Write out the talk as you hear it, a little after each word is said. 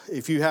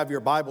If you have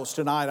your Bibles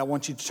tonight, I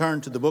want you to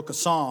turn to the book of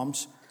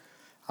Psalms.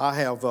 I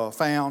have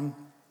found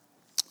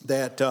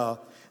that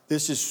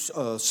this is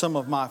some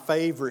of my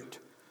favorite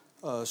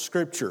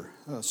scripture.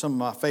 Some of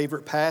my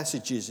favorite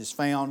passages is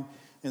found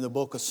in the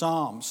book of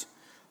Psalms.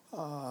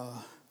 I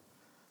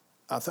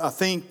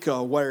think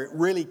where it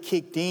really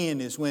kicked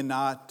in is when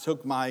I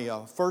took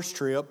my first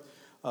trip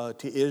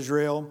to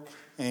Israel,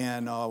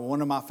 and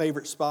one of my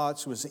favorite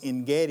spots was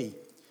En Gedi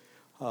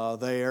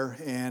there,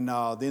 and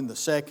then the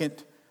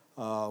second.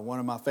 One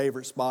of my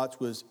favorite spots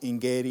was En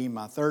Gedi.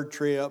 My third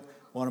trip,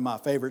 one of my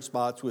favorite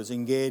spots was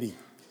En Gedi.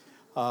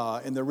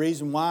 And the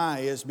reason why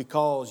is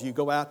because you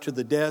go out to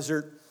the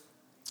desert,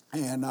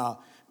 and of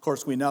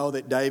course we know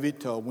that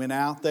David went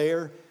out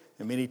there,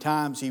 and many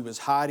times he was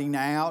hiding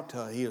out.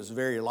 His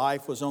very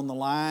life was on the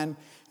line.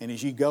 And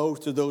as you go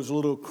through those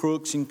little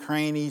crooks and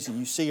crannies, and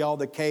you see all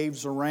the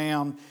caves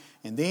around,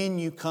 and then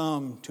you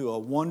come to a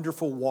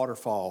wonderful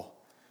waterfall,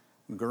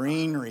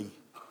 greenery.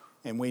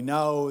 And we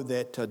know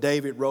that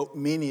David wrote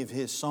many of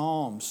his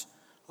psalms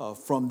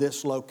from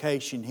this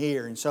location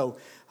here. And so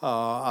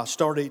I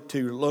started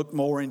to look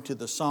more into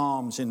the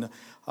Psalms, and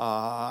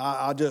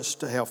I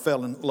just have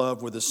fell in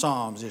love with the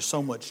Psalms. There's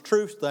so much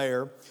truth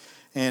there,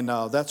 and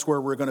that's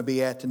where we're going to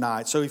be at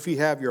tonight. So if you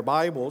have your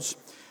Bibles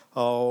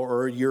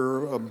or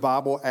your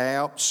Bible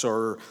apps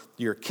or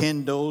your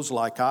Kindles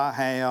like I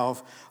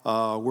have,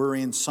 we're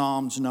in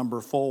Psalms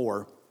number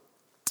 4.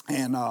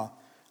 And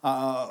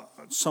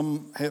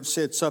some have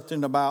said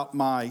something about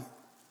my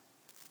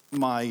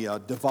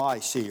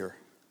device here.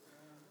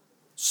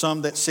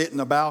 Some that sit in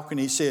the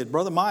balcony said,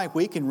 "Brother Mike,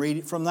 we can read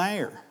it from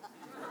there."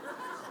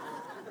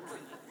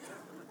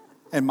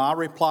 And my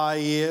reply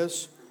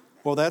is,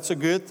 well, that's a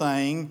good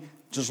thing.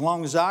 Just as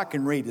long as I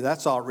can read it,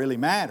 that's all that really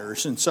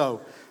matters. And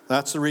so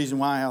that's the reason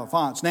why I have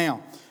fonts.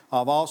 Now,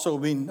 I've also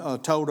been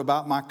told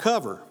about my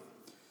cover.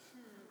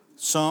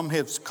 Some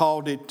have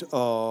called it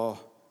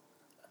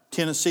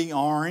Tennessee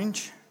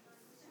Orange.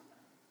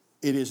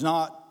 It is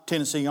not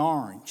Tennessee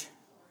Orange.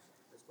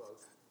 It's close.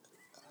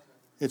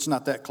 It's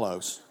not that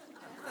close.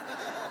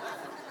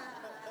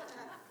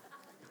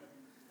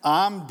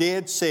 I'm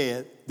dead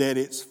set that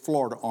it's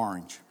Florida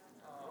Orange.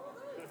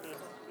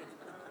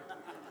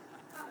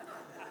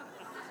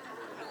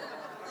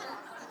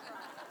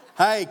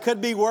 Hey, it could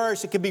be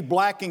worse. It could be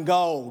black and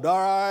gold. All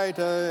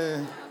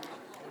right.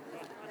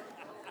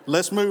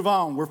 Let's move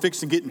on. We're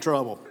fixing to get in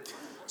trouble.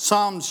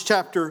 Psalms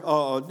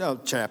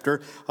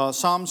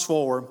Psalms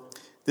 4.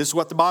 This is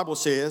what the Bible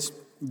says.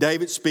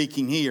 David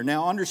speaking here.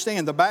 Now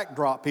understand the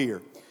backdrop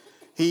here.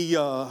 He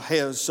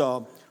has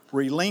not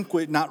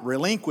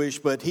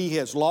relinquished, but he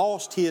has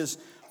lost his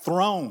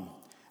throne.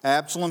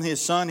 Absalom, his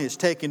son, has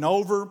taken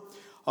over.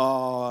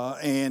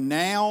 And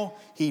now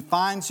he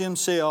finds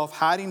himself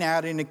hiding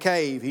out in a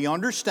cave. He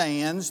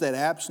understands that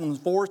Absalom's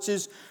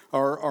forces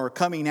are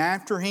coming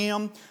after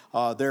him.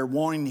 They're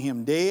wanting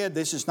him dead.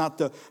 This is not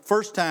the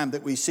first time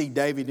that we see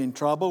David in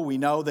trouble. We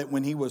know that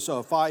when he was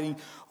fighting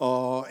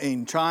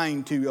and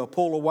trying to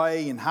pull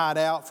away and hide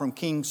out from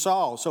King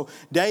Saul. So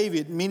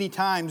David, many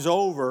times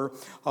over,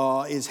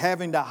 is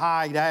having to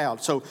hide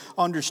out. So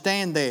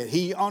understand that.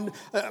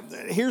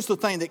 Here's the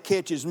thing that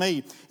catches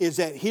me, is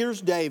that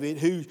here's David,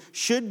 who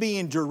should be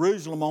in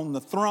Jerusalem on the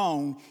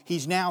throne.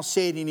 He's now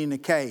sitting in a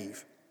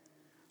cave.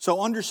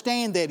 So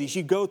understand that as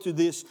you go through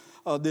this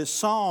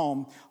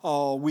psalm,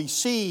 we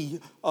see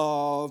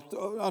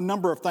a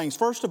number of things.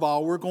 First of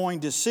all, we're going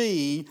to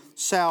see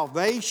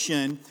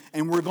salvation,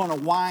 and we're going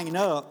to wind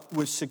up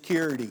with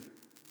security.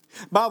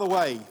 By the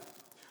way,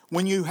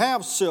 when you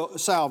have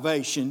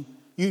salvation,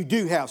 you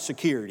do have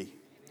security.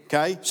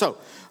 Okay? So,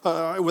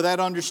 with that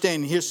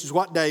understanding, here's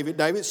what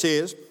David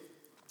says,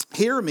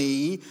 "Hear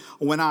me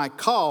when I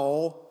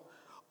call,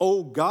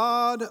 O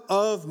God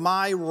of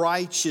my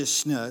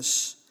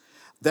righteousness.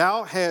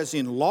 Thou hast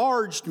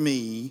enlarged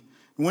me."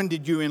 When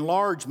did you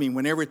enlarge me?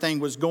 When everything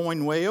was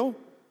going well?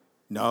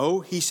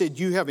 No, he said,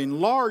 you have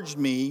enlarged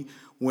me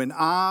when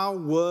I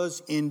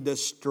was in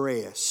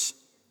distress.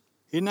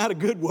 Isn't that a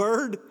good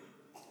word?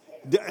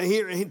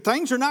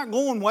 Things are not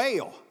going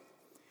well.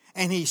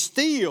 And he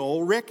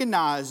still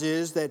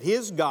recognizes that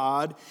his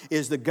God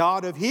is the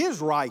God of his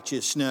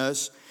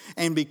righteousness.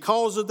 And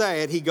because of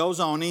that, he goes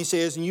on and he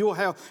says, and you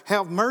will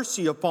have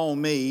mercy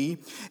upon me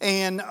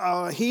and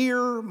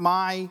hear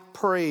my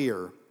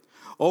prayer.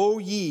 O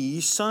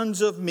ye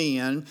sons of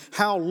men,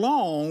 how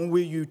long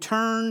will you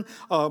turn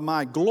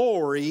my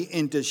glory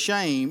into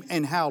shame?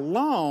 And how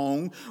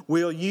long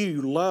will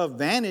you love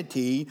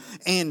vanity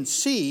and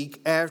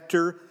seek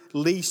after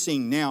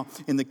leasing? Now,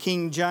 in the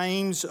King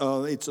James,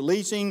 it's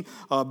leasing,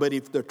 but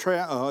if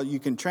you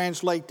can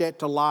translate that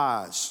to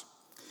lies.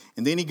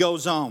 And then he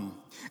goes on.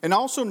 And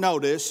also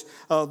notice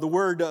the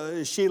word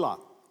Shelah.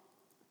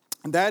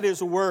 That is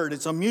a word.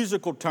 It's a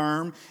musical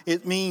term.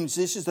 It means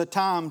this is the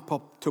time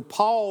to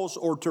pause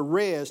or to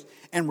rest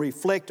and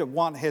reflect on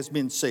what has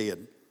been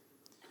said.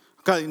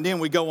 Okay, and then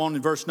we go on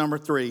in verse number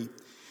 3.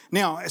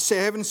 Now,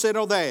 having said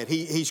all that,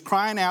 he's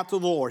crying out to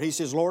the Lord. He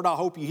says, Lord, I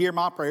hope you hear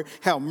my prayer.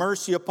 Have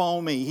mercy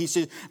upon me. He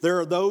says, there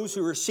are those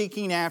who are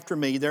seeking after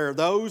me. There are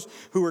those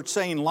who are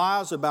saying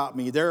lies about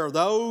me. There are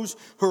those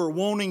who are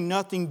wanting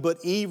nothing but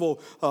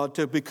evil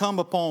to become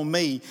upon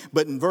me.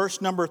 But in verse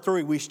number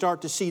 3, we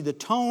start to see the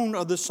tone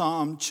of the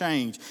psalm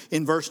change.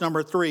 In verse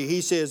number 3,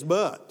 he says,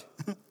 but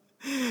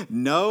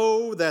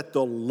know that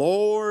the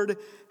Lord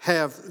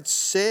hath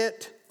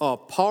set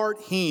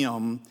apart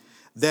him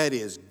that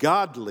is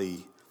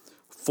godly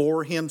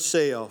for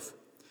himself.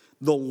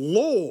 The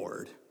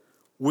Lord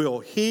will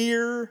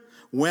hear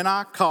when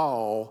I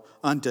call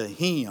unto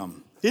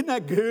him. Isn't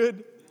that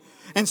good?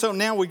 And so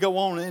now we go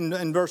on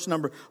in verse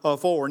number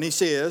 4, and he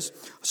says,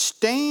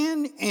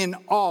 stand in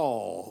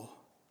awe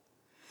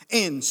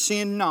and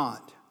sin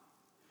not.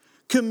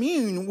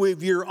 Commune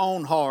with your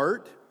own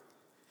heart,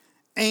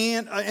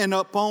 and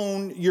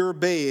upon your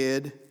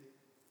bed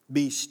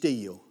be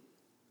still.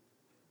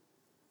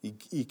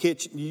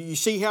 You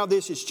see how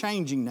this is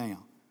changing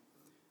now.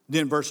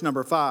 Then verse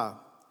number 5.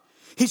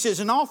 He says,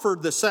 and offer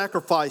the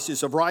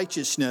sacrifices of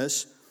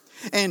righteousness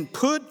and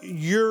put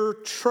your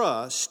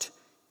trust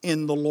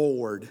in the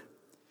Lord.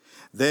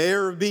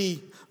 There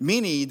be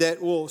many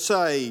that will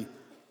say,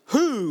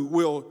 who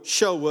will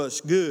show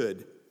us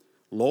good?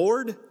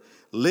 Lord,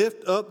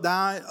 lift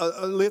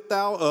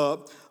thou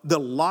up the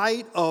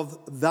light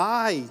of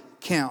thy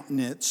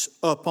countenance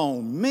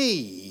upon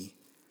me.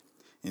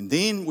 And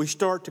then we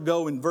start to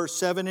go in verse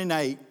 7 and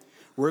 8.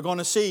 We're going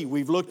to see,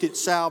 we've looked at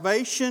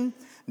salvation.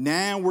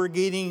 Now we're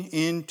getting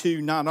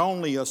into not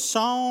only a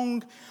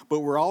song, but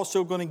we're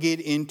also going to get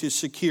into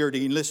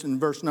security. And listen, in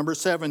verse number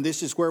 7,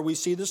 this is where we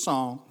see the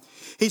song.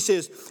 He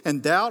says,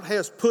 and thou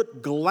hast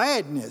put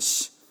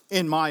gladness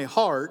in my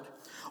heart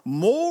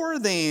more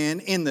than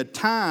in the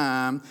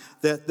time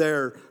that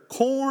their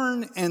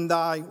corn and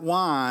thy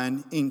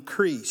wine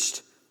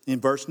increased. In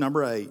verse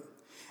number 8,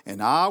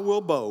 and I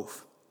will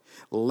both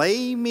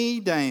lay me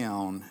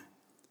down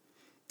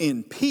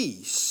in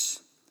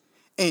peace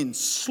and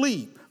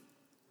sleep,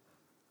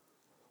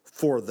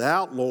 for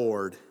thou,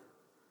 Lord,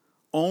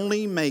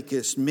 only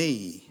makest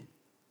me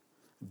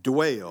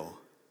dwell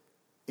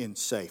in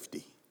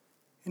safety.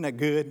 Isn't that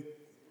good?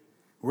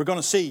 We're going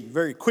to see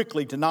very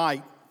quickly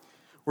tonight,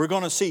 we're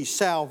going to see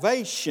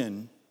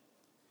salvation,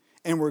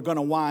 and we're going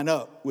to wind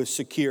up with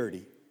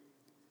security.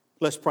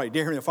 Let's pray.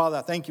 Dear Heavenly Father,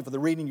 I thank you for the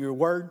reading of your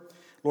word.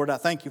 Lord, I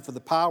thank you for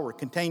the power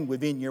contained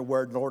within your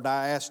word. Lord,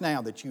 I ask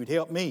now that you'd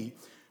help me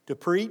to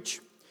preach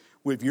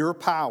with your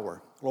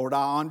power. Lord,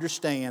 I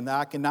understand that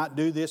I cannot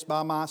do this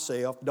by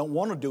myself, don't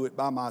want to do it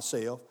by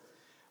myself.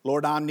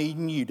 Lord, I'm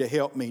needing you to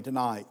help me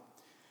tonight.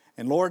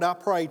 And Lord, I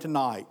pray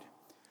tonight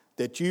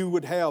that you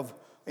would have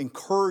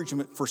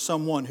encouragement for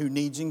someone who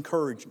needs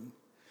encouragement.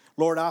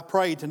 Lord, I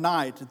pray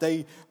tonight that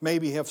they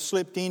maybe have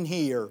slipped in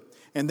here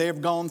and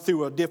they've gone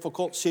through a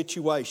difficult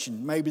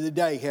situation. Maybe the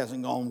day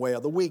hasn't gone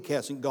well, the week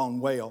hasn't gone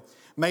well,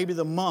 maybe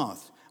the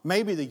month,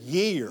 maybe the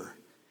year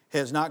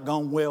has not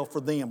gone well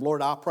for them.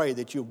 Lord, I pray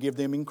that you'll give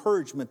them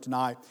encouragement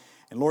tonight.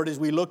 And Lord, as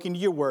we look into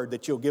your word,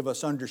 that you'll give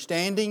us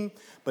understanding,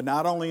 but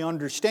not only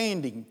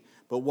understanding,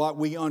 but what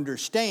we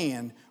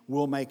understand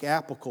will make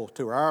applicable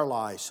to our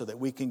lives so that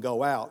we can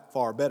go out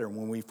far better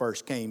when we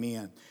first came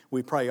in.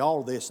 We pray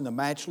all this in the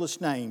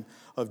matchless name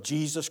of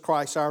Jesus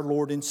Christ, our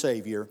Lord and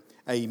Savior.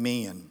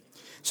 Amen.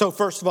 So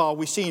first of all,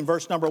 we see in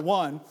verse number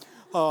 1,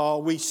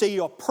 we see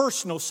a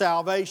personal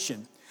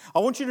salvation. I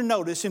want you to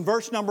notice in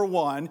verse number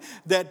 1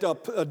 that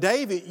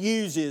David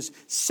uses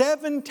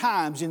 7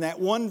 times in that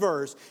one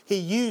verse, he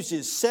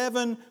uses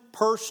 7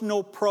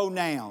 personal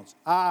pronouns.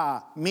 I,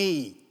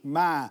 me,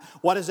 my.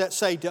 What does that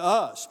say to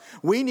us?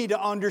 We need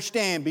to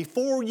understand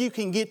before you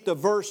can get to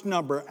verse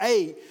number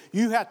 8,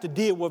 you have to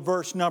deal with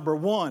verse number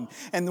 1.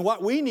 And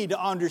what we need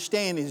to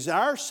understand is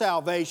our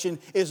salvation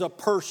is a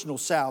personal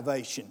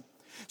salvation.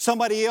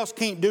 Somebody else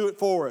can't do it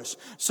for us.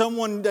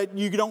 Someone that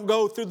you don't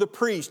go through the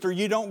priest or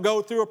you don't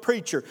go through a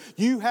preacher.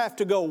 You have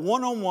to go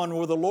one-on-one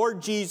with the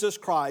Lord Jesus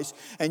Christ,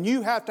 and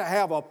you have to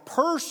have a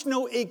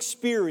personal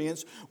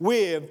experience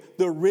with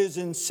the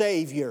risen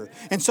Savior.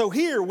 And so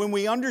here, when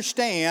we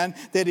understand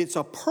that it's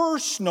a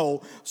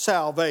personal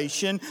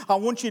salvation, I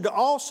want you to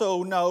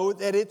also know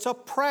that it's a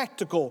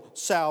practical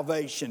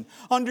salvation.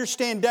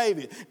 Understand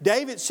David.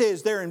 David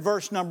says there in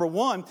verse number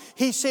 1,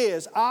 he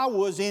says, I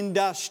was in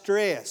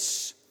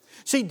distress.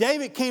 See,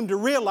 David came to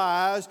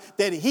realize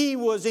that he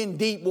was in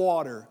deep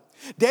water.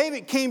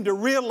 David came to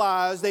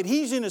realize that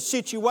he's in a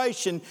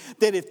situation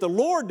that if the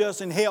Lord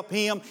doesn't help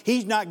him,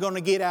 he's not going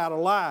to get out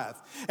alive.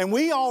 And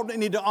we all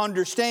need to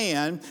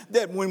understand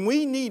that when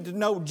we need to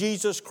know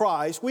Jesus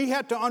Christ, we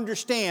have to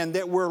understand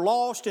that we're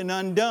lost and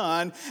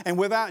undone, and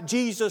without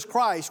Jesus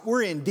Christ,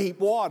 we're in deep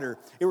water.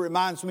 It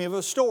reminds me of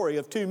a story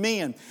of 2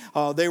 men.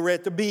 They were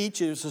at the beach.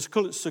 It was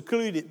a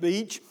secluded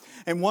beach.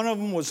 And one of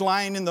them was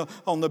lying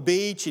on the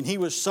beach, and he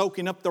was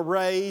soaking up the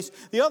rays.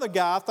 The other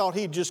guy thought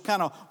he'd just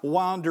kind of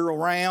wander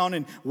around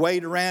and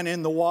wade around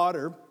in the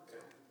water.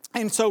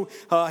 And so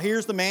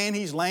here's the man,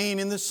 he's laying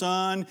in the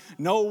sun,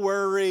 no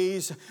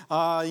worries,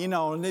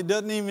 and he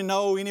doesn't even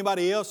know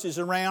anybody else is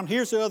around.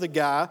 Here's the other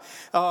guy.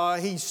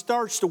 He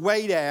starts to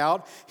wade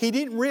out. He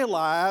didn't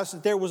realize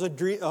that there was a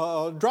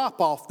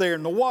drop off there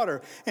in the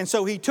water. And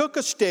so he took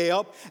a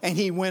step and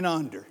he went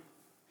under.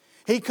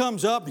 He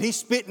comes up and he's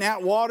spitting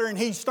out water and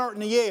he's starting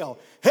to yell,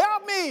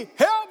 "Help me,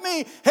 help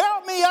me,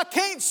 help me, I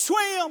can't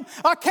swim,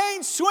 I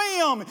can't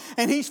swim."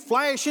 And he's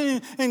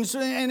flashing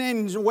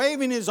and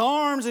waving his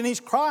arms and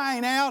he's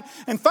crying out.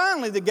 And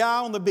finally the guy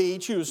on the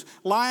beach who was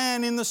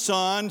lying in the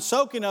sun,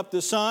 soaking up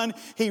the sun,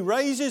 he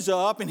raises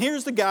up and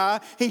here's the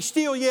guy, he's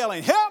still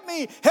yelling, "Help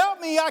me,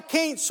 I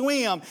can't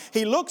swim."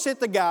 He looks at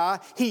the guy,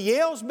 he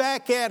yells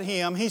back at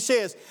him, he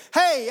says,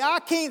 "Hey, I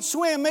can't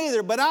swim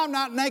either, but I'm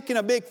not making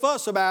a big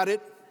fuss about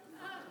it."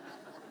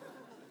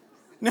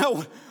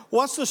 Now,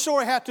 what's the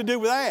story have to do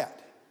with that?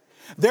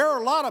 There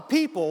are a lot of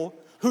people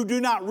who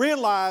do not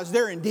realize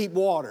they're in deep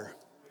water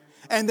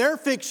and they're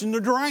fixing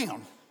to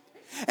drown.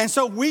 And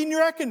so we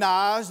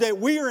recognize that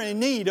we are in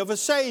need of a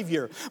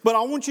Savior. But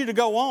I want you to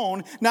go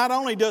on. Not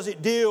only does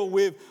it deal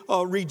with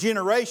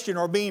regeneration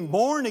or being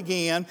born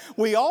again,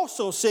 we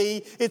also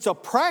see it's a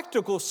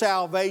practical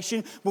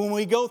salvation when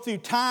we go through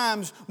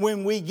times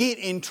when we get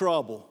in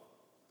trouble.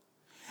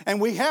 And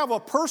we have a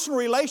personal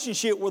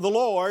relationship with the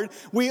Lord.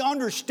 We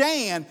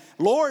understand,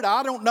 Lord,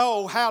 I don't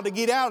know how to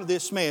get out of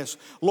this mess.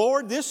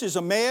 Lord, this is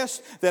a mess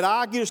that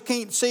I just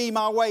can't see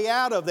my way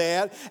out of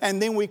that.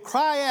 And then we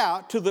cry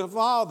out to the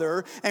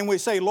Father and we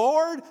say,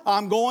 "Lord,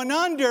 I'm going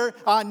under.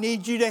 I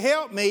need you to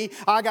help me.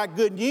 I got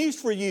good news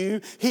for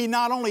you." He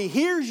not only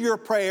hears your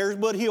prayers,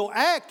 but He'll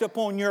act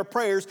upon your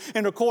prayers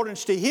in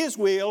accordance to His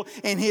will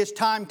and His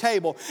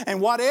timetable. And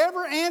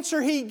whatever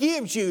answer He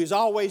gives you is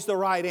always the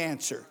right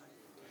answer.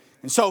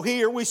 And so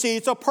here we see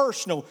it's a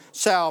personal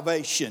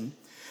salvation.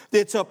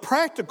 It's a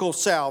practical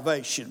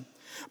salvation.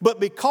 But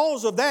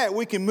because of that,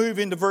 we can move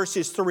into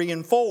verses 3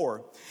 and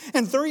 4.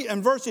 And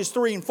verses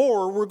 3 and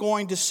 4, we're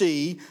going to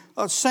see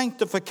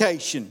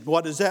sanctification.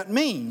 What does that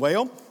mean?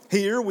 Well,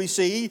 here we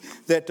see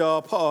that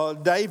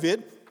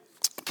David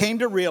came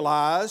to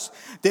realize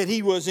that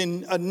he was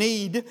in a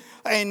need,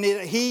 and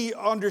he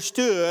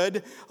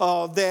understood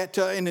that,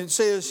 and it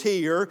says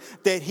here,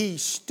 that he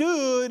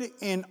stood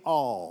in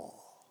awe.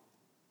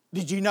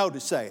 Did you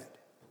notice that?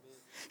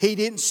 He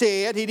didn't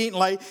sit, he didn't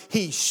lay,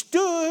 he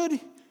stood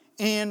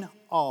in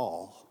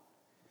awe.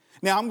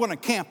 Now I'm going to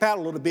camp out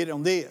a little bit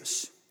on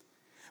this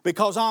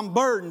because I'm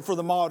burdened for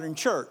the modern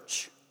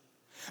church.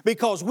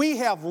 Because we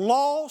have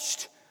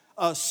lost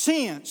a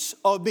sense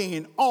of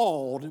being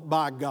awed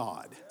by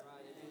God.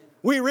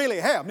 We really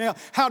have. Now,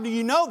 how do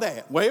you know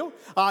that? Well,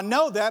 I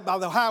know that by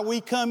how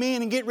we come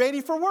in and get ready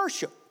for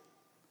worship.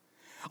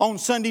 On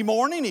Sunday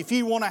morning, if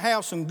you want to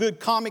have some good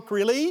comic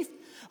relief,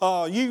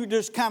 you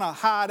just kind of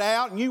hide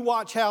out and you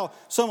watch how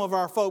some of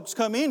our folks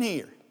come in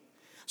here.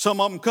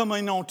 Some of them come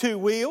in on 2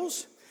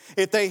 wheels.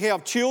 If they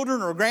have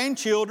children or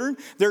grandchildren,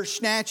 they're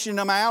snatching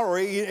them out, or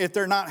if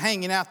they're not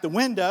hanging out the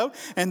window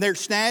and they're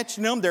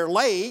snatching them, they're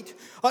late.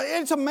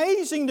 It's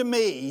amazing to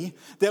me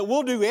that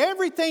we'll do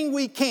everything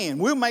we can.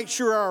 We'll make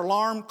sure our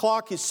alarm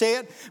clock is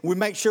set. We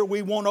make sure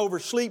we won't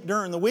oversleep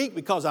during the week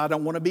because I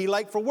don't want to be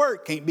late for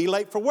work. Can't be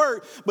late for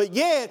work. But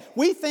yet,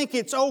 we think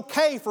it's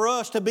okay for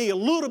us to be a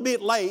little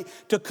bit late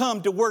to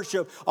come to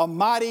worship a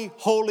mighty,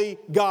 holy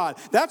God.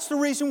 That's the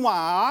reason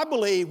why I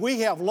believe we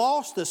have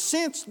lost the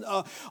sense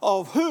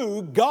of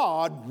who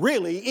God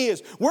really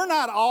is. We're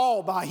not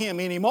awed by Him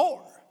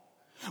anymore.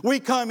 We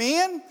come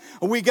in,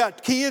 we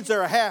got kids that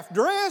are half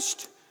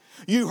dressed.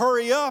 You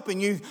hurry up and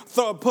you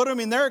put them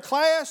in their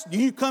class.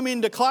 You come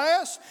into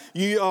class.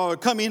 You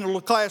come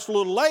into class a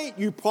little late.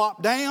 You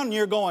plop down and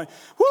you're going,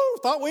 "Whoo,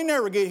 thought we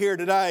never get here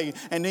today."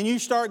 And then you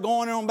start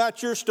going on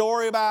about your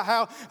story about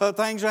how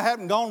things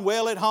haven't gone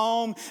well at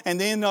home. And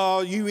then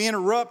you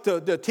interrupt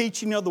the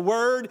teaching of the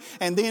Word.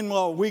 And then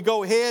we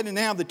go ahead and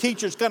now the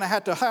teacher's going to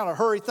have to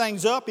hurry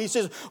things up. He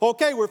says,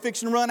 "Okay, we're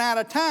fixing to run out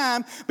of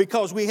time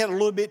because we had a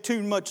little bit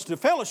too much to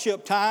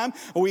fellowship time.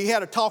 We had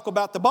to talk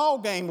about the ball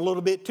game a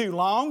little bit too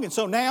long. And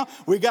so now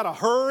we got to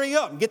hurry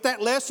up and get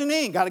that lesson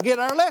in. Got to get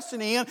our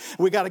lesson in.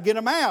 We got to get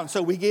them out." And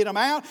so we get them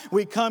out.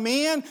 We come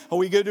in, or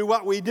we go do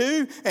what we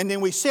do, and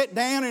then we sit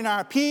down in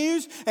our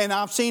pews. And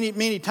I've seen it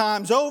many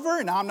times over,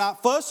 and I'm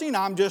not fussing.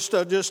 I'm just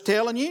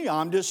telling you.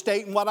 I'm just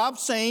stating what I've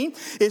seen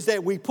is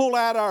that we pull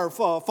out our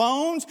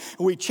phones,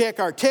 we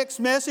check our text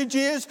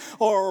messages,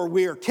 or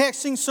we're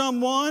texting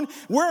someone.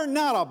 We're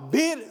not a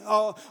bit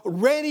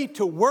ready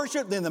to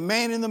worship than the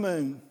man in the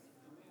moon.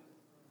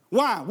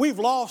 Why? We've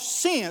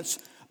lost sense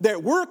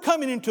that we're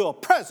coming into a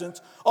presence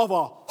of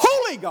a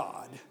holy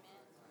God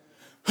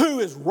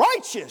who is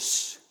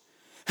righteous,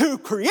 who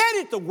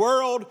created the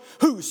world,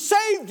 who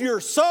saved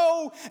your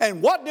soul.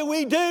 And what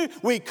do?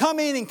 We come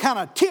in and kind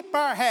of tip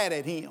our hat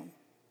at Him.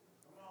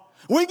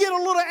 We get a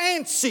little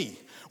antsy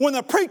when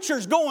the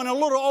preacher's going a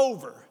little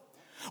over.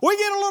 We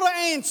get a little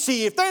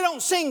antsy if they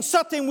don't sing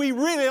something we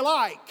really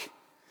like.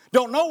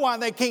 Don't know why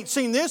they can't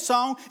sing this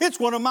song. It's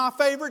one of my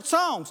favorite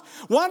songs.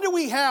 Why do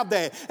we have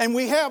that? And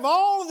we have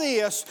all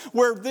this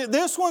where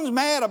this one's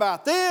mad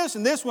about this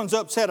and this one's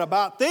upset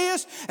about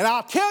this. And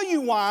I'll tell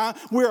you why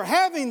we're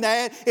having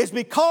that is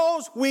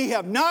because we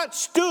have not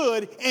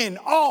stood in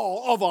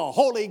awe of a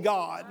holy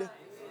God.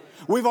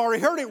 We've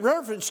already heard it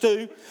referenced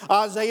to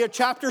Isaiah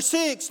chapter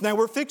 6. Now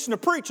we're fixing to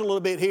preach a little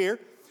bit here.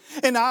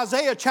 In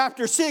Isaiah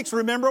chapter 6,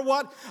 remember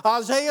what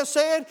Isaiah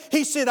said?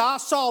 He said, I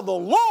saw the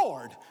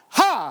Lord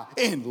high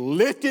and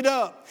lifted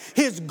up.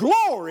 His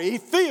glory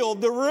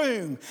filled the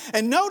room.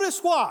 And notice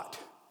what?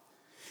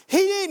 He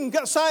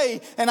didn't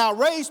say, and I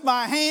raised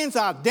my hands,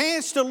 I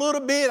danced a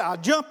little bit, I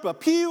jumped a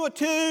pew or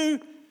two.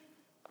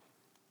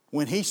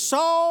 When he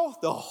saw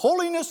the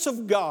holiness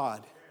of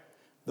God,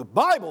 the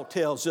Bible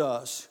tells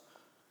us,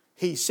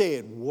 he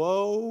said,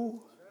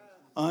 woe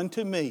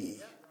unto me,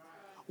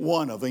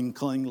 one of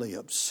unclean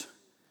lips.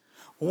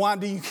 Why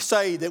do you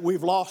say that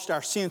we've lost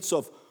our sense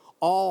of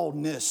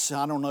allness?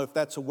 I don't know if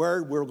that's a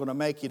word. We're going to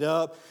make it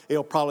up.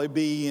 It'll probably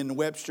be in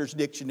Webster's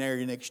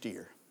dictionary next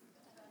year.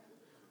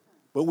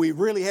 But we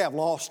really have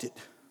lost it.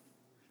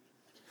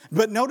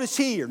 But notice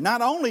here,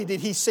 not only did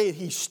he say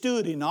he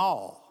stood in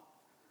awe,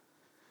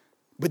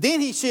 but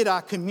then he said,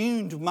 I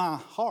communed my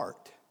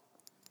heart.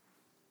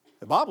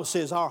 The Bible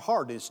says our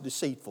heart is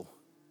deceitful.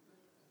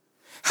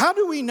 How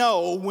do we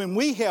know when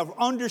we have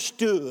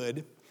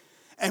understood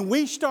and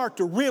we start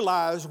to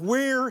realize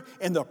we're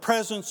in the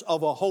presence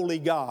of a holy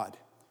God?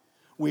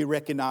 We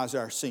recognize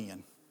our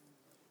sin.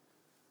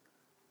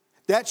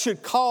 That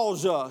should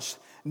cause us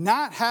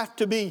not have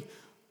to be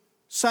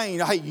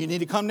saying, hey, you need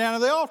to come down to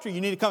the altar. You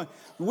need to come.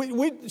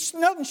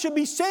 Nothing should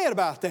be said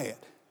about that.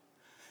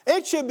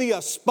 It should be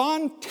a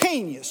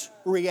spontaneous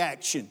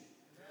reaction.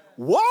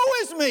 Woe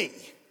is me,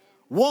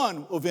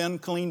 one of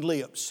unclean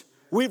lips.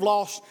 We've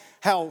lost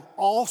how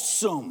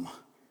awesome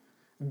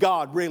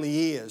God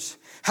really is,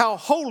 how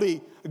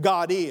holy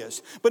God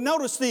is. But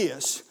notice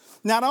this.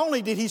 Not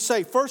only did he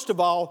say, first of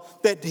all,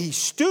 that he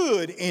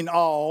stood in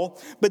awe,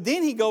 but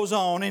then he goes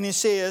on and he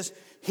says,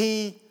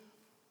 he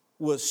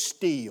was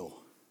still.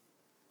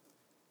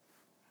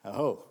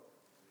 Oh,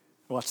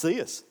 watch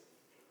this.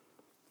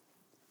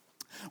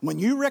 When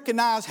you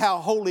recognize how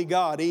holy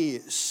God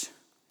is,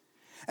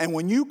 and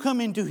when you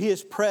come into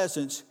his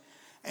presence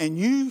and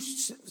you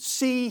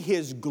see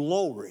his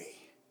glory,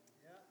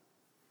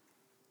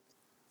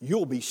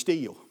 you'll be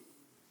still.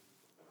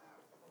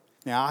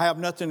 Now, I have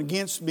nothing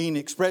against being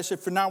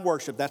expressive in our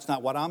worship. That's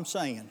not what I'm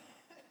saying.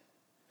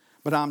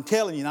 But I'm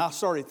telling you, and I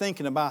started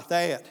thinking about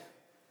that.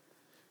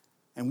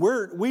 And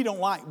we don't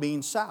like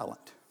being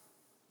silent.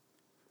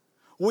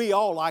 We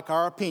all like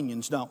our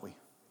opinions, don't we?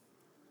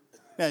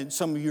 And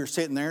some of you are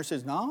sitting there and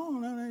says,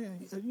 no,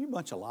 you a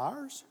bunch of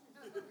liars.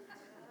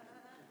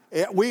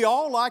 We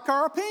all like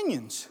our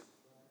opinions.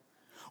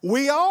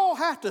 We all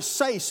have to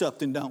say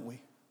something, don't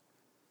we?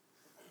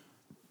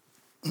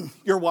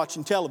 You're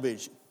watching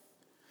television.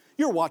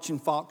 You're watching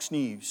Fox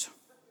News.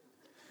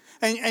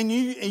 And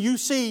you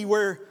see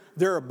where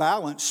they're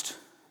balanced.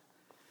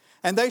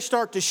 And they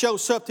start to show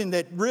something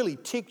that really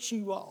ticks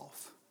you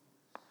off.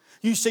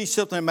 You see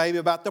something maybe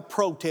about the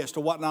protest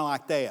or whatnot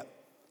like that.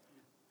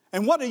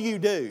 And what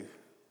do?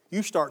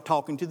 You start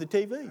talking to the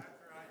TV.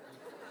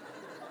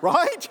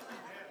 Right?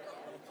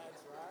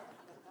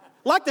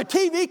 Like the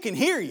TV can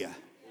hear you.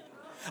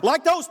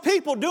 Like those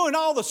people doing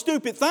all the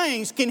stupid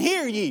things can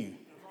hear you.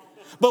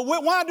 But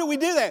why do we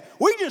do that?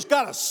 We just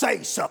got to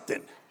say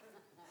something.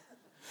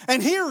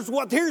 And here's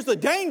the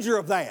danger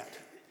of that.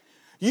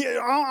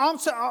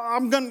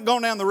 I'm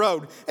going down the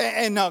road,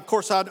 and of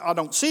course I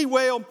don't see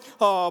well,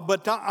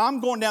 but I'm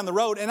going down the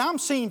road, and I'm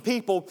seeing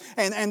people,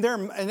 and they're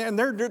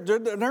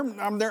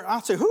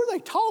I say, who are they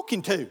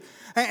talking to?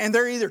 And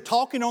they're either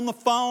talking on the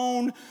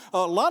phone.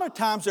 A lot of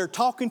times they're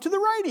talking to the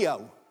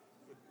radio.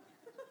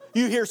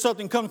 You hear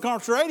something come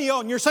across the radio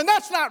and you're saying,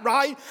 that's not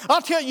right.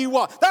 I'll tell you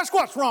what, that's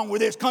what's wrong with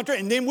this country.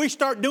 And then we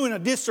start doing a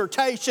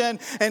dissertation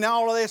and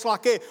all of this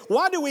like that.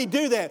 Why do we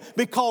do that?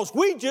 Because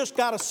we just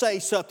got to say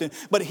something.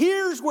 But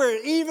here's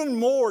where even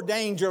more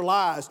danger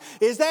lies,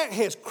 is that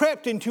has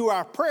crept into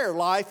our prayer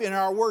life and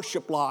our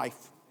worship life.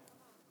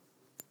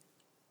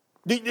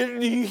 Do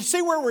you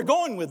see where we're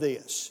going with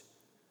this?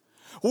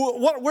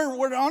 What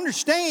we're to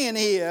understand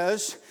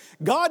is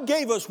God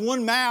gave us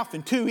one mouth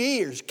and two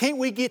ears. Can't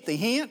we get the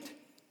hint?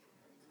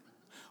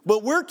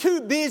 But we're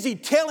too busy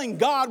telling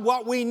God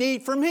what we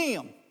need from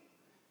him.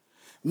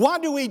 Why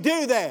do we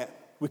do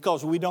that?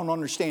 Because we don't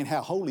understand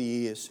how holy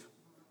he is.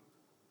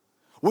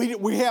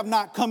 We have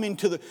not come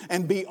into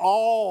and be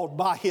awed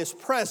by his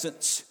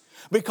presence.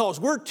 Because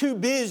we're too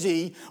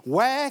busy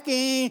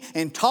whacking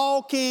and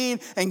talking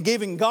and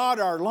giving God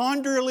our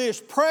laundry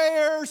list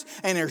prayers.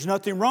 And there's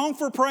nothing wrong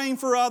for praying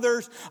for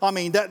others. I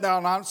mean,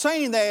 I'm not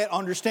saying that.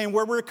 Understand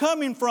where we're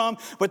coming from.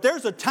 But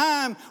there's a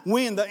time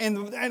when,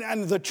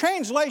 and the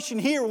translation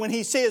here when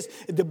he says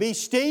to be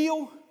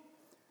still,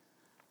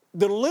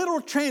 the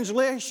literal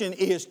translation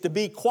is to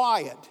be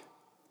quiet.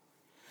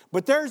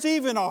 But there's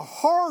even a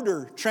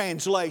harder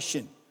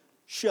translation,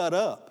 shut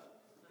up.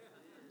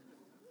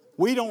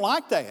 We don't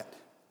like that.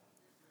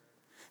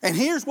 And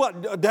here's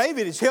what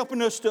David is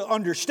helping us to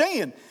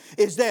understand,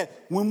 is that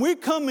when we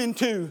come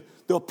into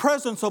the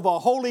presence of a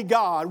holy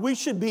God, we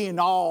should be in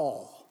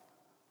awe.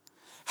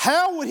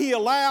 How would He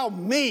allow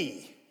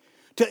me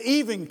to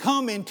even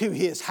come into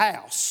His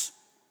house?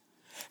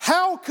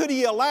 How could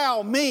He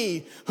allow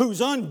me,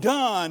 who's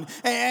undone,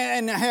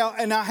 and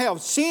I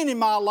have sin in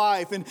my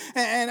life, and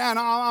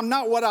I'm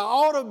not what I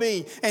ought to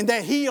be, and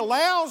that He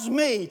allows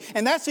me?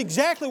 And that's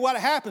exactly what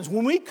happens.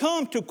 When we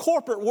come to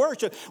corporate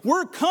worship,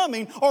 we're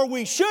coming, or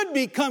we should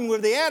be coming,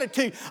 with the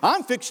attitude,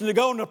 I'm fixing to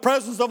go in the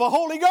presence of a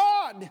holy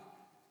God.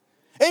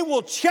 It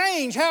will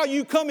change how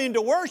you come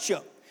into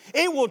worship.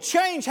 It will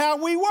change how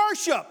we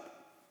worship.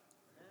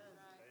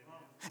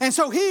 And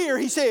so here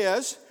he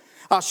says,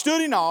 I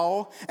stood in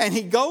awe, and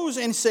he goes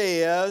and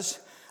says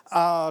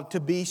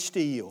to be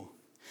still.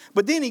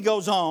 But then he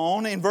goes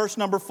on in verse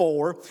number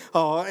 4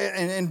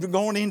 and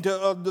going into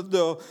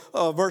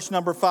the verse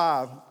number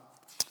 5.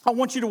 I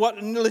want you to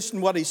listen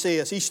to what he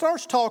says. He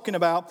starts talking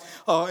about,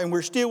 and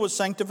we're still with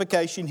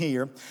sanctification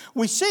here.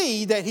 We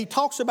see that he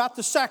talks about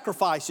the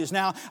sacrifices.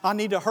 Now, I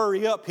need to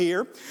hurry up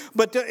here.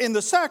 But in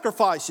the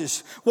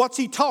sacrifices, what's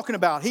he talking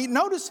about?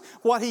 Notice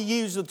what he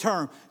used the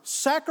term,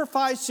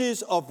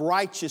 sacrifices of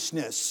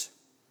righteousness.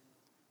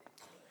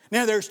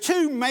 Now, there's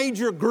two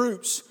major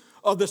groups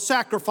of the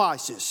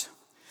sacrifices.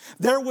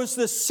 There was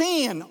the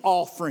sin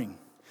offering.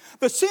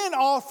 The sin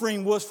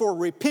offering was for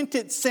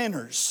repentant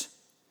sinners.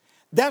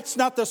 That's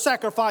not the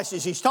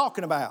sacrifices he's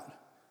talking about.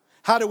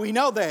 How do we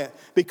know that?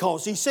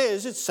 Because he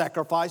says it's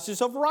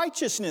sacrifices of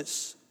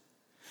righteousness.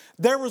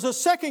 There was a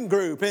second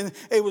group, and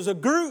it was a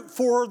group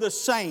for the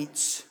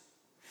saints.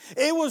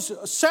 It was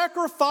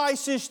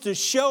sacrifices to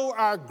show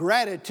our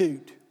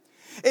gratitude.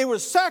 It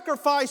was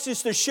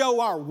sacrifices to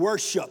show our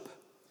worship.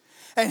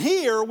 And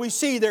here we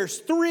see there's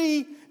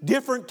 3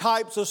 different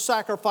types of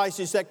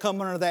sacrifices that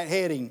come under that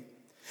heading.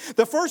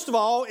 The first of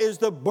all is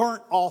the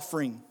burnt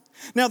offering.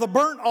 Now, the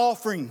burnt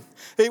offering,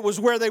 it was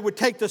where they would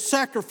take the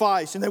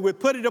sacrifice and they would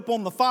put it up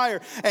on the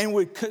fire and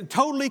would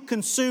totally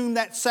consume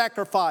that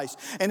sacrifice.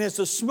 And as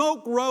the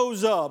smoke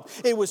rose up,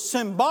 it was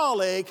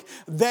symbolic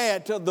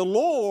that the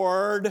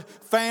Lord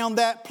found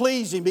that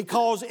pleasing,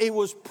 because it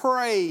was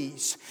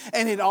praise.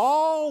 And it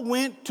all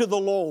went to the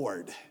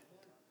Lord.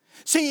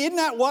 See, isn't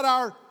that what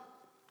our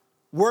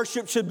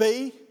worship should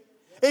be?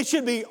 It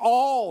should be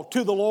all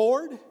to the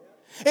Lord.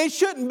 It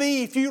shouldn't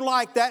be if you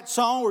like that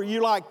song or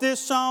you like this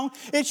song.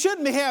 It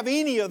shouldn't have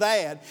any of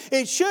that.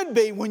 It should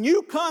be when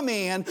you come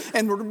in,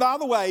 and by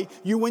the way,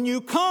 when you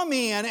come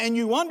in and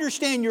you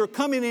understand you're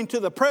coming into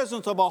the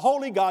presence of a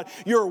holy God,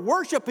 you're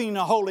worshiping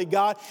a holy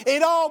God,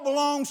 it all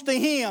belongs to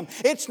Him.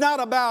 It's not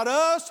about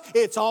us,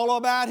 it's all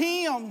about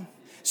Him.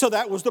 So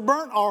that was the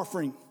burnt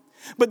offering.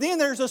 But then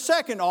there's a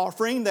second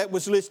offering that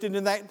was listed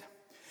in that,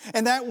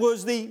 and that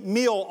was the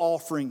meal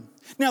offering.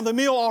 Now, the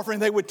meal offering,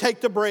 they would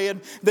take the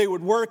bread, they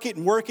would work it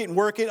and work it and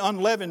work it,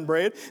 unleavened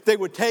bread. They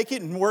would take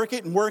it and work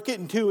it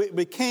until it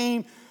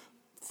became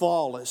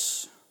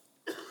flawless,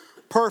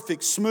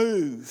 perfect,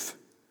 smooth.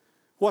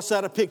 What's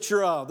that a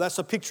picture of? That's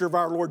a picture of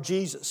our Lord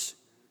Jesus.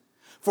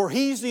 For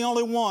He's the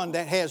only one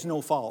that has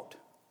no fault.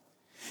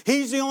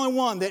 He's the only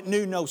one that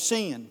knew no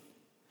sin.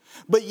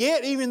 But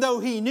yet, even though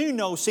He knew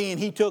no sin,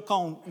 He took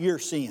on your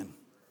sin.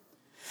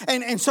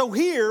 And so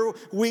here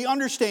we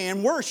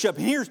understand worship.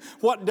 And here's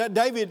what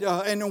David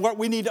and what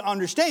we need to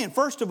understand.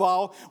 First of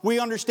all, we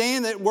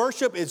understand that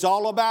worship is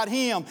all about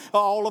Him.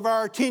 All of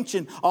our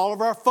attention, all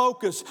of our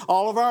focus,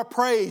 all of our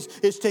praise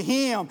is to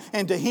Him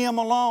and to Him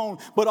alone.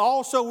 But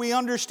also we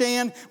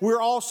understand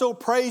we're also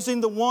praising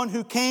the one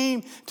who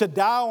came to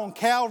die on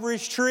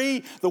Calvary's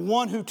tree, the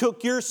one who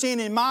took your sin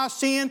and my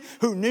sin,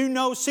 who knew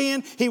no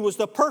sin. He was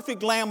the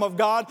perfect Lamb of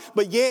God,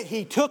 but yet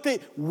He took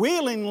it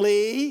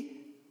willingly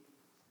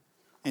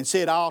and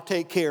said, I'll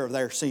take care of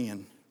their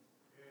sin.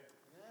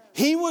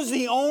 He was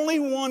the only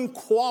one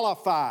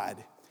qualified.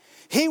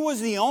 He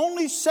was the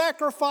only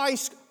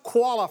sacrifice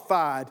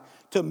qualified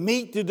to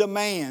meet the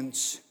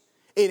demands.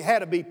 It had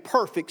to be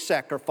perfect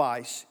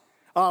sacrifice.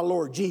 Our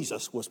Lord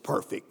Jesus was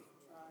perfect.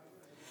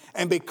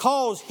 And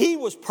because He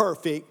was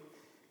perfect,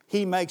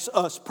 He makes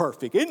us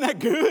perfect. Isn't that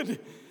good?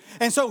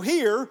 And so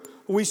here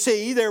we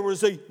see there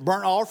was the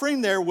burnt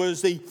offering, there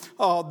was the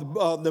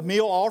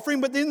meal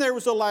offering, but then there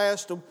was the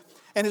last,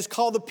 and it's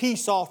called the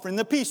peace offering.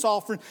 The peace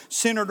offering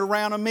centered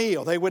around a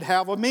meal. They would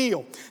have a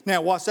meal.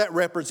 Now, what's that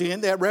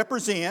represent? That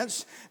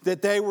represents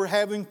that they were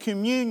having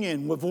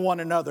communion with one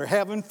another,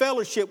 having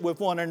fellowship with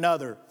one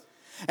another.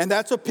 And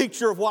that's a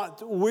picture of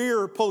what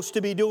we're supposed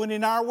to be doing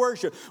in our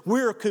worship.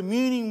 We're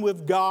communing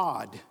with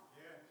God.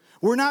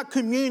 We're not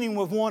communing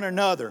with one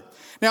another.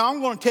 Now, I'm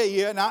going to tell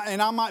you, and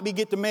I might be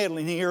getting to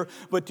meddling here,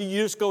 but you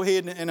just go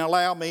ahead and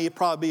allow me. It'll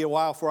probably be a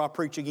while before I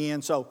preach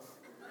again, so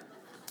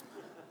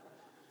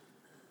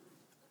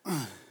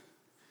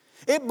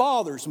it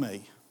bothers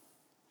me.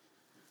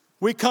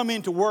 We come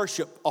in to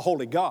worship a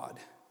holy God.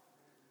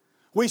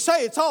 We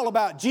say it's all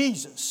about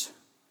Jesus.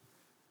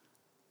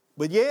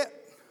 But yet,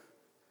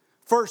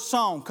 first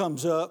song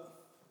comes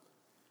up.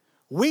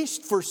 we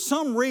for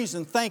some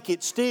reason think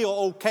it's still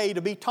okay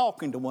to be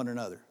talking to one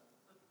another.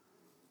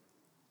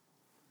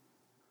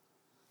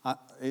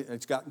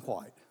 It's gotten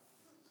quiet.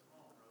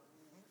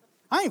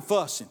 I ain't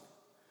fussing.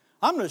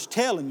 I'm just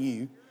telling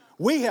you,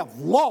 we have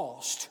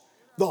lost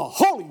the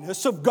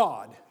holiness of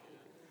God.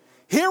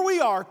 Here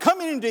we are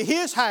coming into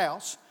His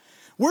house.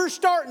 We're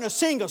starting to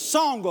sing a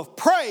song of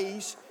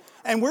praise,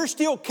 and we're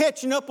still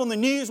catching up on the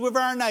news with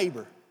our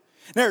neighbor.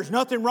 There's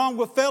nothing wrong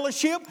with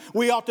fellowship.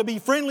 We ought to be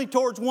friendly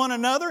towards one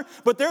another,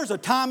 but there's a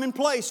time and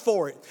place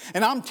for it.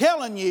 And I'm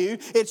telling you,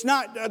 it's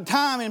not a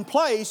time and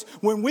place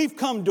when we've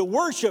come to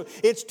worship.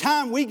 It's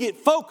time we get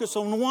focused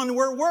on the one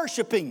we're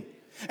worshiping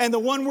and the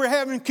one we're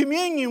having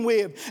communion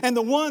with and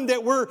the one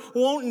that we're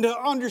wanting to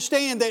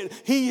understand that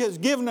He has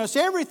given us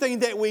everything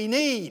that we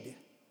need.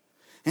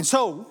 And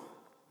so,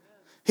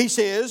 he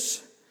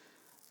says,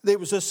 there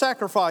was the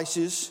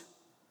sacrifices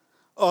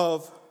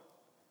of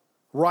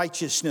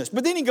righteousness.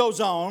 But then he goes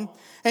on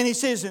and he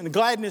says, and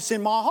gladness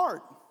in my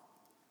heart.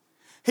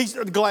 He's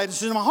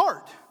gladness in my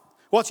heart.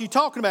 What's he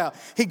talking about?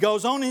 He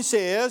goes on and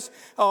says,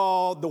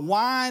 the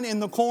wine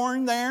and the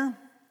corn there.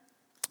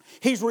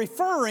 He's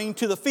referring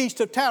to the Feast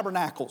of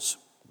Tabernacles.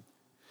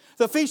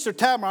 The Feast of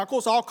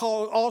Tabernacles,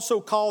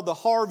 also called the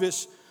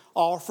harvest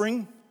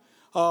offering,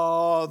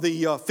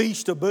 the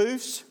Feast of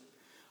Booths.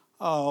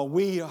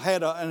 We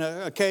had an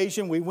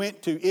occasion, we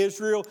went to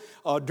Israel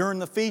during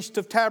the Feast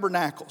of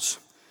Tabernacles.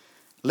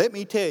 Let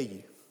me tell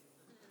you,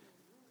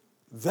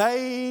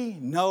 they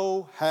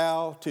know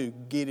how to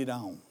get it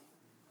on.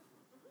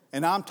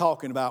 And I'm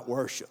talking about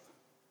worship.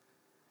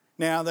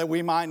 Now that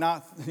we might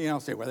not,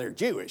 say, well, they're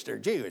Jewish,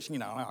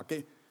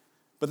 okay.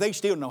 But they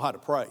still know how to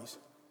praise.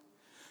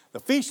 The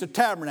Feast of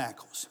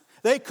Tabernacles,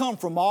 they come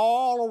from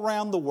all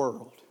around the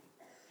world.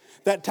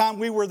 That time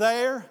we were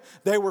there,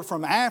 they were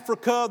from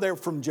Africa, they were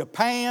from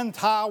Japan,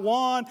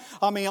 Taiwan,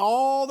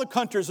 all the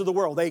countries of the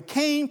world. They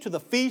came to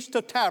the Feast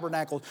of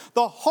Tabernacles,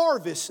 the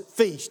harvest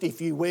feast, if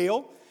you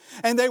will,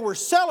 and they were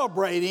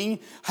celebrating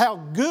how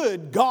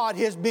good God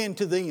has been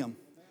to them.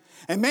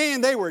 And man,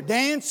 they were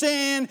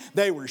dancing,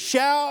 they were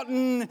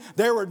shouting,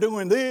 they were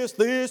doing this.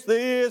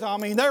 They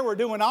were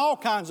doing all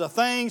kinds of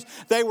things.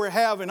 They were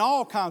having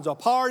all kinds of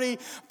party.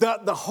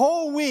 The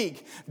whole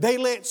week, they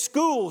let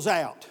schools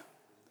out.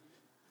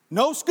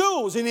 No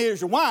schools in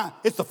Israel. Why?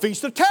 It's the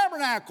Feast of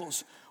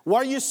Tabernacles.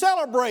 What are you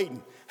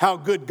celebrating? How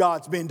good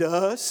God's been to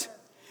us.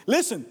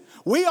 Listen,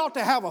 we ought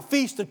to have a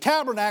Feast of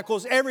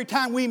Tabernacles every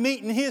time we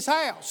meet in His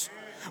house.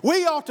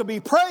 We ought to be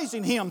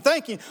praising Him,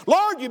 thinking,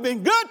 Lord, You've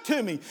been good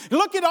to me.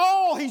 Look at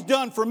all He's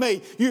done for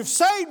me. You've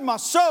saved my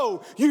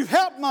soul. You've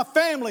helped my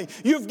family.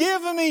 You've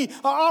given me an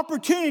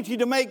opportunity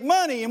to make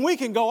money. And we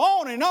can go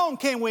on,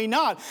 can we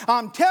not?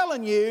 I'm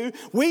telling you,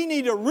 we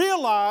need to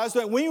realize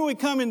that when we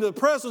come into the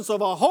presence of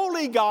a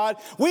holy God,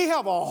 we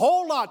have a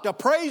whole lot to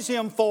praise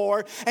Him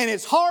for. And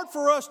it's hard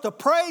for us to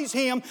praise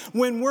Him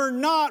when we're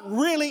not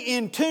really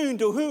in tune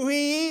to who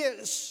He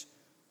is.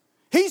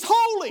 He's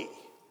holy.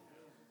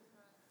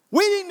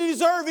 We didn't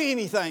deserve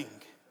anything.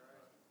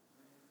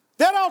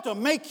 That ought to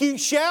make you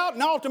shout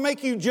and ought to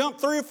make you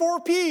jump 3 or 4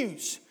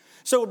 pews.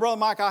 So, Brother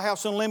Mike, I have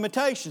some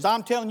limitations.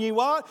 I'm telling you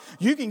what,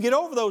 you can get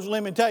over those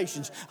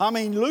limitations.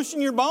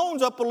 Loosen your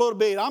bones up a little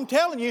bit. I'm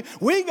telling you,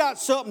 we got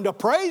something to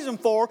praise Him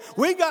for.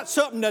 We got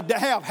something to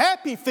have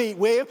happy feet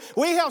with.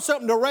 We have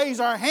something to raise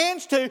our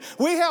hands to.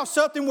 We have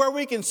something where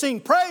we can sing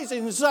praises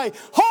and say,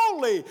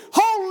 holy,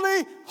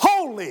 holy,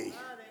 holy.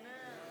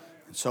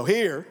 And so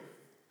here,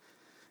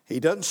 he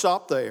doesn't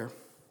stop there.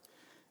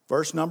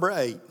 Verse number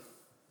 8.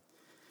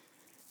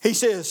 He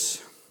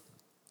says,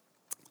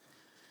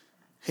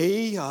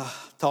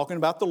 talking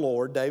about the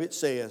Lord, David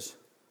says,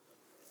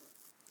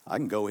 I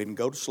can go ahead and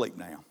go to sleep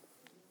now.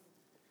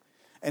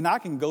 And I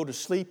can go to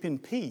sleep in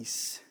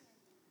peace.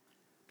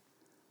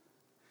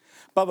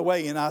 By the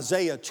way, in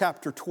Isaiah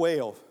chapter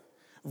 12,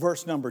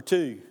 verse number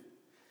 2,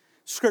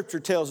 Scripture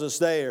tells us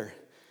there,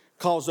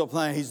 calls up,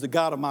 He's the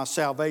God of my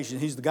salvation.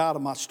 He's the God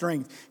of my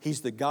strength.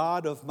 He's the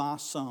God of my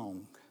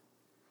song.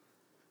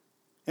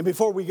 And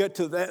before we get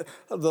to that,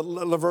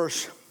 the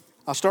verse,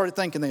 I started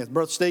thinking this.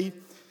 Brother Steve,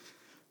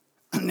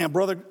 now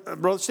Brother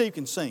Steve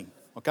can sing,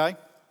 okay?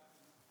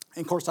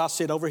 And of course I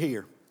sit over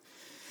here.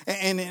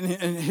 And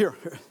here,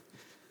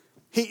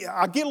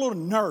 I get a little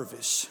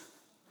nervous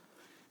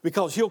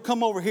because he'll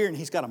come over here and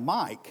he's got a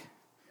mic.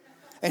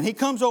 And he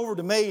comes over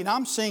to me and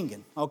I'm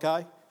singing,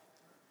 okay?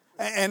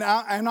 And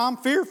I'm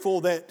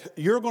fearful that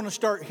you're going to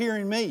start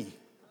hearing me,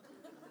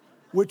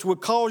 which would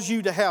cause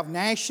you to have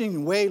gnashing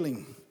and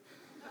wailing.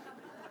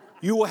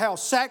 You will have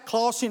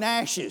sackcloth and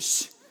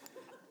ashes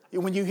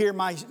when you hear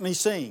me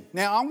sing.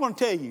 Now, I'm going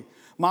to tell you,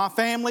 my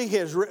family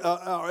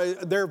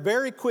they're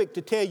very quick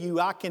to tell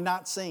you I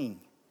cannot sing.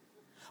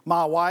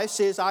 My wife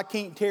says I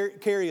can't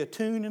carry a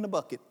tune in a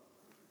bucket.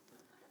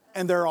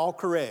 And they're all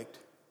correct.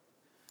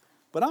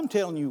 But I'm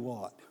telling you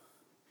what,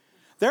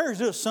 there's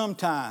just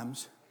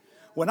sometimes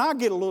when I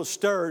get a little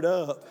stirred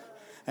up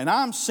and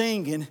I'm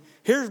singing,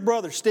 here's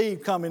Brother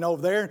Steve coming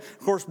over there. Of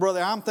course,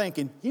 brother, I'm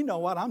thinking, you know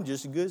what, I'm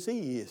just as good as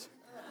he is.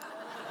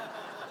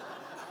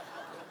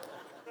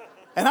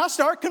 And I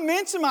start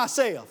convincing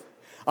myself.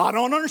 I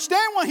don't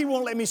understand why he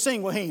won't let me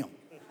sing with him.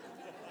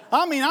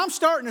 I mean, I'm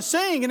starting to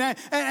sing, and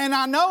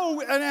I know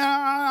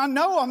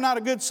I'm not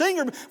a good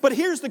singer, but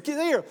here's the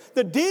deal.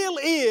 The deal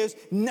is,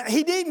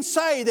 he didn't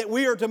say that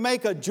we are to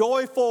make a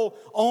joyful,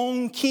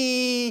 on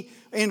key,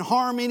 in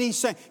harmony.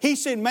 He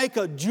said make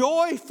a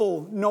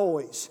joyful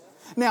noise.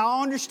 Now,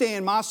 I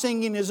understand my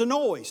singing is a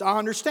noise. I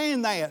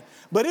understand that.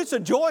 But it's a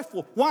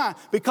joyful. Why?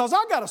 Because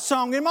I got a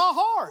song in my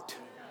heart.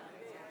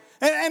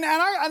 And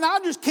I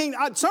just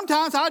can't,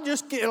 sometimes I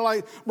just get,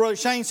 like Brother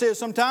Shane says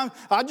sometimes,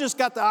 I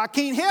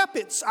can't help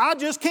it. I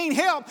just can't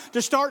help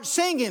to start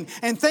singing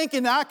and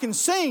thinking that I can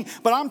sing.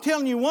 But I'm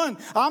telling you one,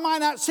 I might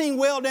not sing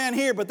well down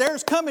here, but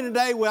there's coming a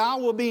day where I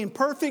will be in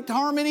perfect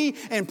harmony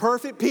and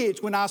perfect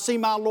pitch when I see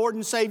my Lord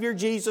and Savior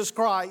Jesus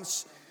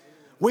Christ.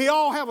 We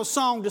all have a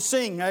song to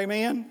sing,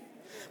 amen?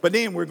 But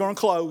then we're going to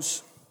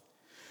close.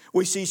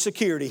 We see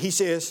security. He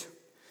says,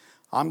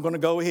 I'm going to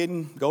go ahead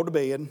and go to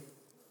bed.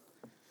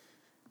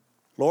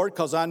 Lord,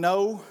 because I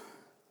know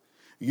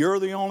you're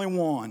the only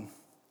one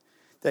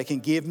that can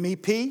give me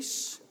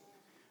peace.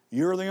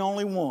 You're the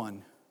only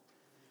one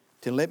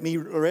to let me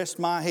rest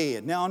my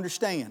head. Now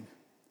understand,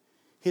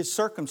 his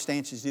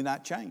circumstances did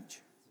not change.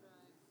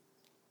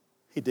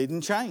 He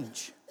didn't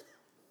change.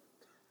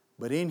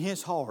 But in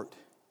his heart,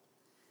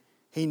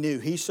 he knew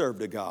he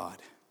served a God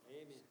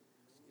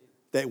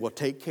that will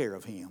take care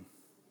of him.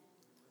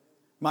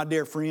 My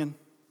dear friend,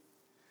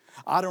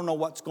 I don't know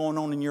what's going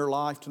on in your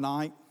life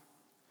tonight.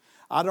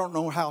 I don't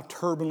know how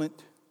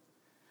turbulent.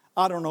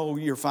 I don't know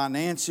your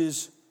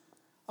finances.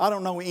 I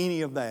don't know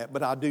any of that,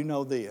 but I do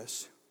know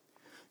this.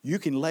 You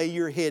can lay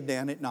your head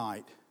down at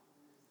night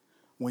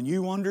when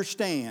you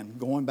understand,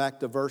 going back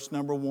to verse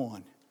number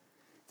 1,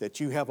 that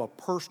you have a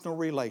personal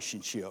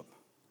relationship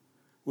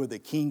with the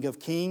King of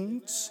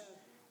Kings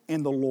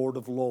and the Lord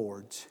of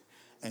Lords.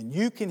 And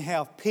you can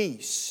have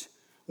peace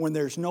when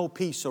there's no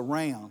peace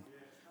around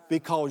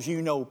because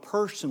you know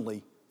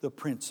personally the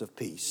Prince of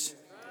Peace.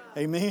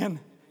 Amen?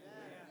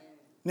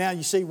 Now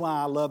you see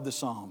why I love the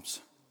Psalms.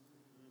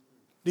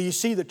 Do you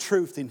see the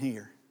truth in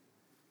here?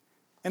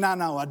 And I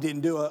know I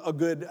didn't do a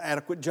good,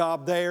 adequate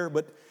job there,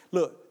 but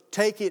look,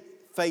 take it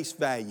face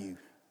value.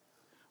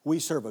 We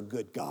serve a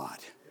good God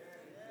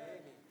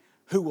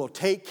who will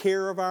take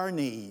care of our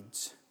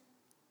needs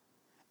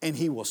and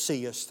He will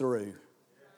see us through.